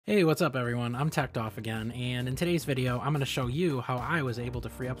Hey, what's up everyone? I'm Teched Off again, and in today's video, I'm going to show you how I was able to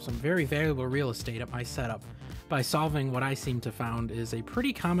free up some very valuable real estate at my setup by solving what I seem to found is a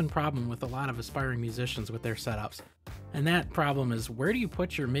pretty common problem with a lot of aspiring musicians with their setups. And that problem is, where do you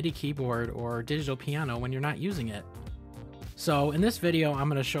put your MIDI keyboard or digital piano when you're not using it? So in this video, I'm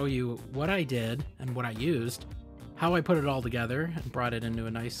going to show you what I did and what I used, how I put it all together and brought it into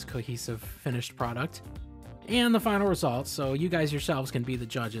a nice cohesive finished product, and the final results, so you guys yourselves can be the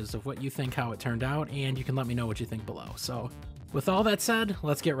judges of what you think, how it turned out, and you can let me know what you think below. So with all that said,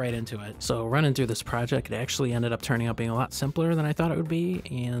 let's get right into it. So running through this project, it actually ended up turning out being a lot simpler than I thought it would be,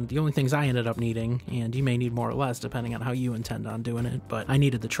 and the only things I ended up needing, and you may need more or less depending on how you intend on doing it, but I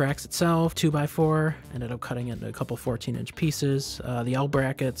needed the tracks itself, 2x4, ended up cutting it into a couple 14-inch pieces, the L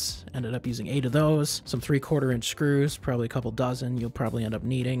brackets, ended up using 8 of those, some 3/4 inch screws, probably a couple dozen you'll probably end up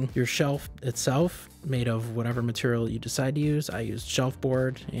needing, your shelf itself, made of whatever material you decide to use. I used shelf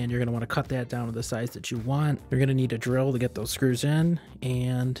board, and you're going to want to cut that down to the size that you want. You're going to need a drill to get those screws in,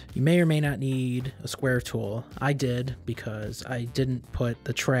 and you may or may not need a square tool. I did, because I didn't put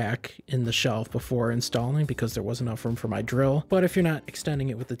the track in the shelf before installing because there wasn't enough room for my drill. But if you're not extending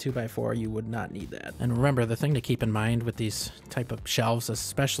it with the 2x4, you would not need that. And remember, the thing to keep in mind with these type of shelves,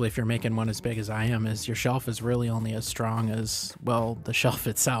 especially if you're making one as big as I am, is your shelf is really only as strong as, well, the shelf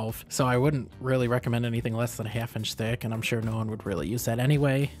itself. So I wouldn't really recommend anything less than a 1/2 inch thick, and I'm sure no one would really use that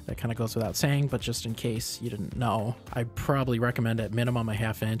anyway. That kind of goes without saying, but just in case you didn't know, I probably recommend at minimum a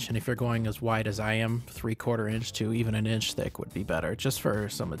 1/2 inch, and if you're going as wide as I am, 3/4 inch to even an inch thick would be better, just for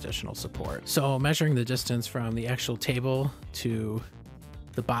some additional support. So measuring the distance from the actual table to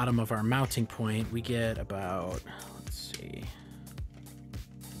the bottom of our mounting point, we get about, let's see,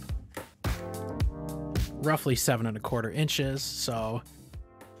 roughly 7¼ inches. So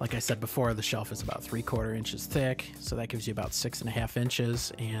like I said before, the shelf is about 3/4 inches thick, so that gives you about 6½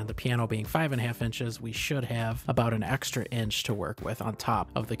 inches, and the piano being 5½ inches, we should have about an extra inch to work with on top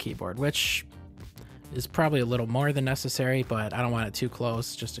of the keyboard, which is probably a little more than necessary, but I don't want it too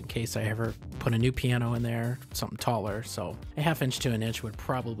close just in case I ever put a new piano in there, something taller. So a 1/2 inch to an inch would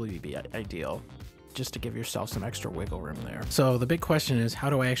probably be ideal, just to give yourself some extra wiggle room there. So the big question is,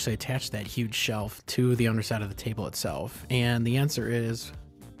 how do I actually attach that huge shelf to the underside of the table itself? And the answer is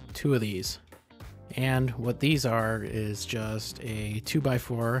 2 of these. And what these are is just a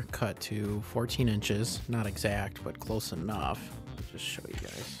 2x4 cut to 14 inches, not exact, but close enough. I'll just show you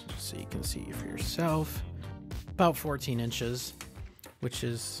guys just so you can see for yourself. About 14 inches, which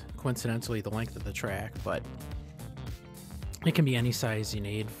is coincidentally the length of the track, but it can be any size you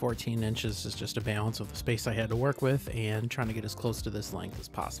need. 14 inches is just a balance of the space I had to work with and trying to get as close to this length as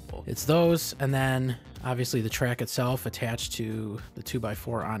possible. It's those, and then obviously the track itself attached to the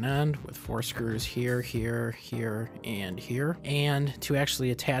 2x4 on end with 4 screws here, here, here, and here. And to actually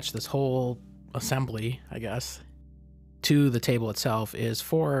attach this whole assembly, I guess, to the table itself is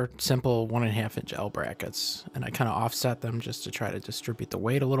 4 simple 1½ inch L brackets, and I kind of offset them just to try to distribute the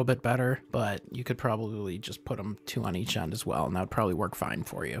weight a little bit better, but you could probably just put them 2 on each end as well, and that would probably work fine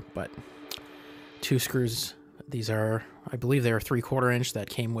for you. But 2 screws, these are, I believe they're 3/4 inch that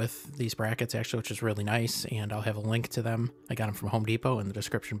came with these brackets actually, which is really nice, and I'll have a link to them. I got them from Home Depot in the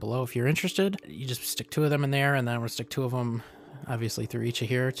description below if you're interested. You just stick 2 of them in there, and then we'll stick 2 of them obviously through each of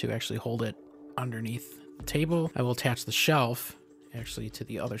here to actually hold it underneath table. I will attach the shelf actually to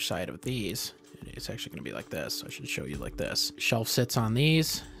the other side of these. It's actually going to be like this. I should show you like this. Shelf sits on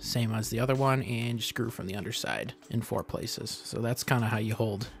these, same as the other one, and you screw from the underside in 4 places. So that's kind of how you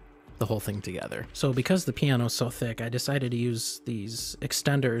hold the whole thing together. So because the piano is so thick, I decided to use these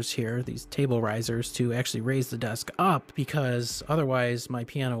extenders here, these table risers, to actually raise the desk up, because otherwise my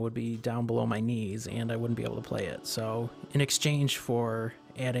piano would be down below my knees and I wouldn't be able to play it. So in exchange for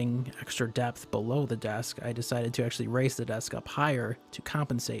adding extra depth below the desk, I decided to actually raise the desk up higher to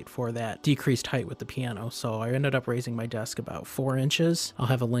compensate for that decreased height with the piano. So I ended up raising my desk about 4 inches. I'll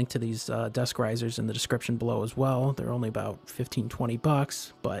have a link to these desk risers in the description below as well. They're only about 15–20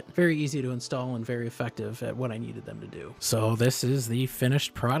 bucks, but very easy to install and very effective at what I needed them to do. So this is the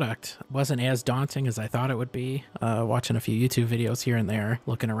finished product. It wasn't as daunting as I thought it would be. Watching a few YouTube videos here and there,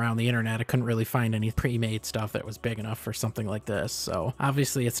 looking around the internet, I couldn't really find any pre-made stuff that was big enough for something like this. So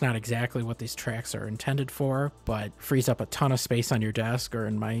obviously it's not exactly what these tracks are intended for, but frees up a ton of space on your desk, or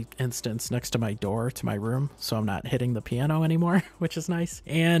in my instance, next to my door to my room, so I'm not hitting the piano anymore, which is nice.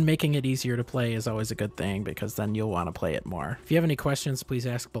 And making it easier to play is always a good thing, because then you'll want to play it more. If you have any questions, please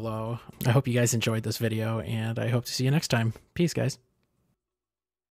ask below. I hope you guys enjoyed this video, and I hope to see you next time. Peace, guys.